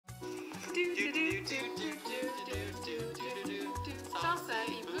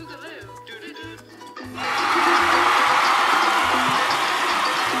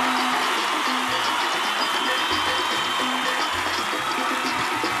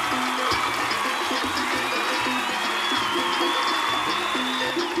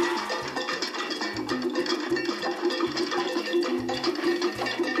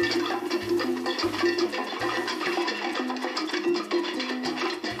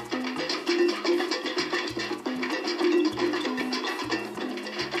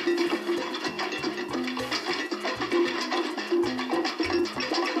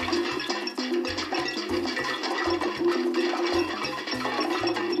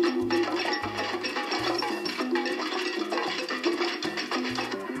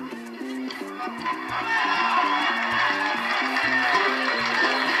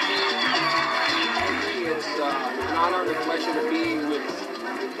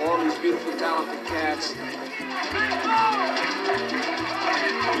beautiful, talented cats.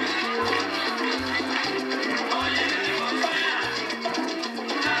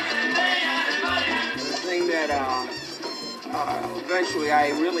 The thing that eventually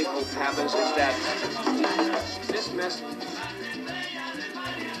I really hope happens is that this message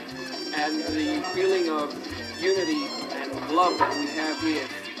and the feeling of unity and love that we have here,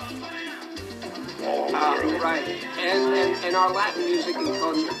 right, and our Latin music and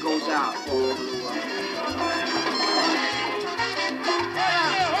culture goes out all over the world.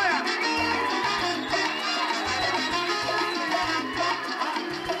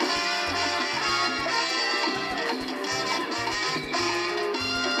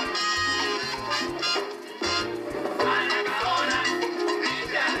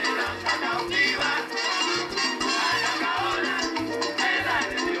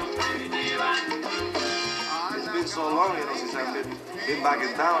 So long, since I've been back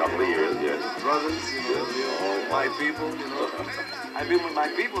in town. Couple of years, yes. Brothers, my people, I've been with my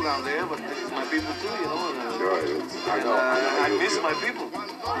people down there, but this is my people too, Sure, I know. I miss my people.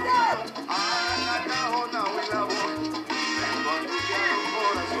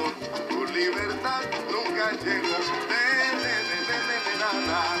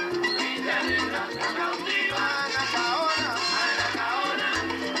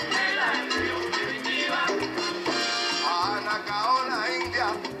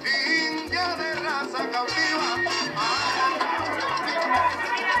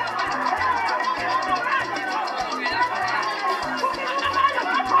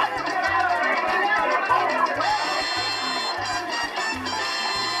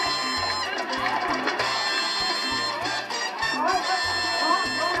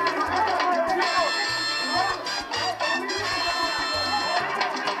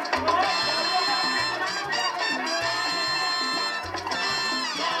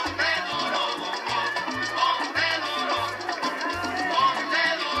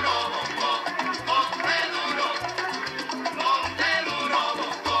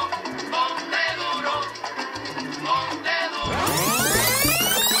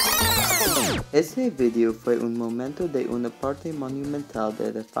 Ese video fue un momento de una parte monumental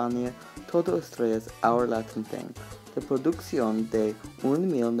de la Fania Todo Estrellas Our Latin Thing, de producción de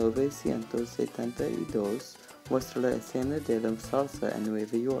 1972, muestra la escena de la salsa en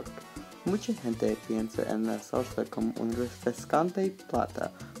Nueva York. Mucha gente piensa en la salsa como un refrescante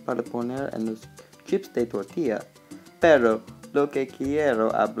plata para poner en los chips de tortilla, pero lo que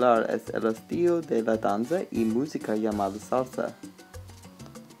quiero hablar es el estilo de la danza y música llamada salsa.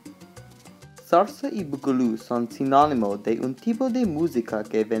 Salsa y Boogaloo son sinónimo de un tipo de música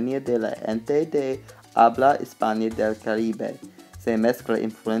que venía de la gente de habla hispana del Caribe. Se mezcla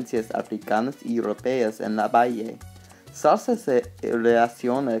influencias africanas y europeas en la valle. Salsa se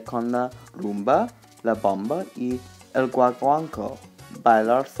relaciona con la rumba, la bomba y el guaguanco.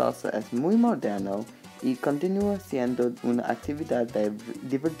 Bailar salsa es muy moderno y continúa siendo una actividad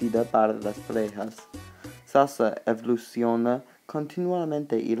divertida para las parejas. Salsa evoluciona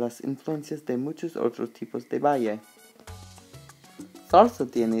continuamente y las influencias de muchos otros tipos de baile. Salsa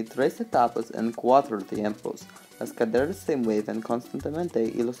tiene 3 etapas en 4 tiempos. Las caderas se mueven constantemente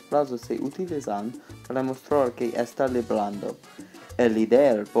y los brazos se utilizan para mostrar que está bailando. El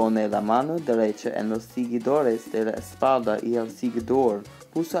líder pone la mano derecha en los seguidores de la espalda y el seguidor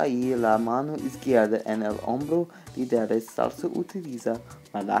puso ahí la mano izquierda en el hombro líder. Salsa utiliza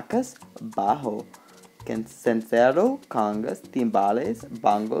maracas, bajo, cencerro, congas, timbales,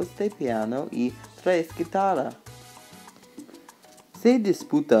 bongos de piano y 3 guitarras. Se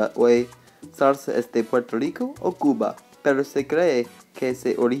disputa hoy salsa es de Puerto Rico o Cuba, pero se cree que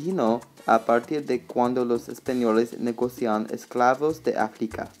se originó a partir de cuando los españoles negociaban esclavos de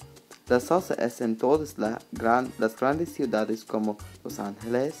África. La salsa es en todas las grandes ciudades como Los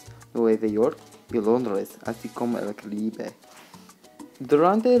Ángeles, Nueva York y Londres, así como el Caribe.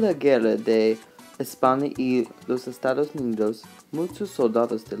 Durante la guerra de España y los Estados Unidos, muchos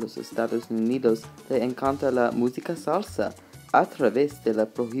soldados de los Estados Unidos les encanta la música salsa. A través de la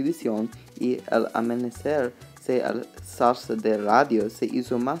prohibición y el amanecer, el salsa de radio se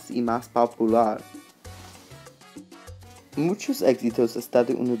hizo más y más popular. Muchos éxitos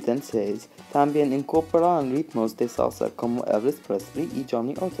estadounidenses también incorporaron ritmos de salsa como Elvis Presley y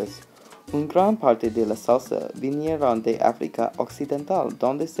Johnny Otis. Una gran parte de la salsa vinieron de África Occidental,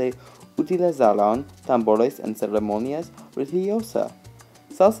 donde se utilizaron tambores en ceremonias religiosas.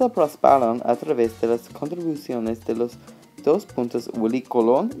 Salsa prosperaron a través de las contribuciones de los dos puntos Willie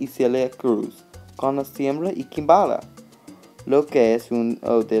Colón y Celia Cruz, con la siembra y quimbala, lo que es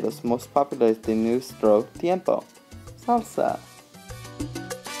uno de los más populares de nuestro tiempo. Salsa.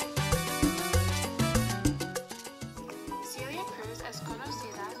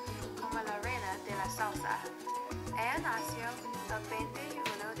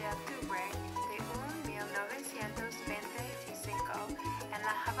 21 de octubre de 1925 en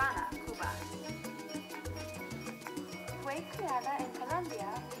La Habana, Cuba. Fue creada en Colombia,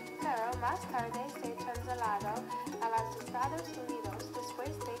 pero más tarde se trasladó a los Estados Unidos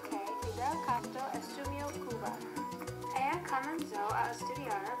después de que Fidel Castro asumió Cuba. Ella comenzó a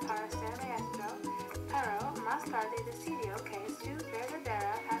estudiar para ser maestro, pero más tarde decidió que su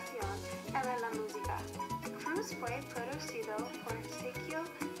verdadera pasión era la música. Cruz fue producido por Sergio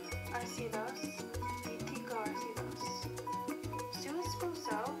Arcidos y Tico Arcidos. Su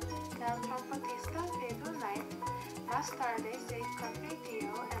esposo, el trompetista Pedro Knight, más tarde se convirtió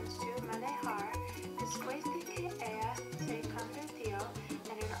en su manager después de que ella se convirtió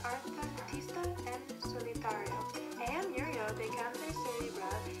en un artista en solitario. Ella murió de cáncer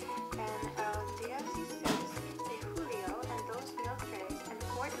cerebral en el 16 de julio en 2003 en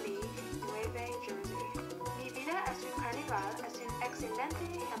Fort Lee, Nueva Jersey. Mi vida es un carnaval es un excelente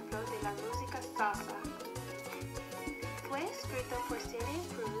ejemplo de la música salsa. Fue escrito por Celia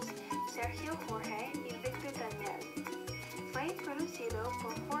Cruz, Sergio Jorge y Victor Daniel. Fue producido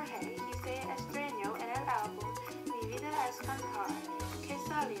por Jorge y se estrenó en el álbum Mi vida es cantar, que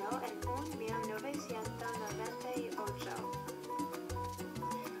salió en 1998.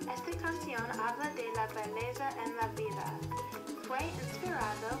 Esta canción habla de la belleza en la vida. Fue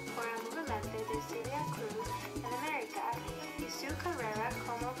inspirado por el movimiento de Celia Cruz en América y su carrera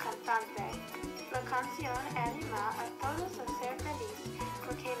como cantante. La canción anima a todos a ser feliz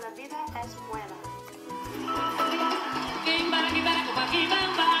porque la vida es buena.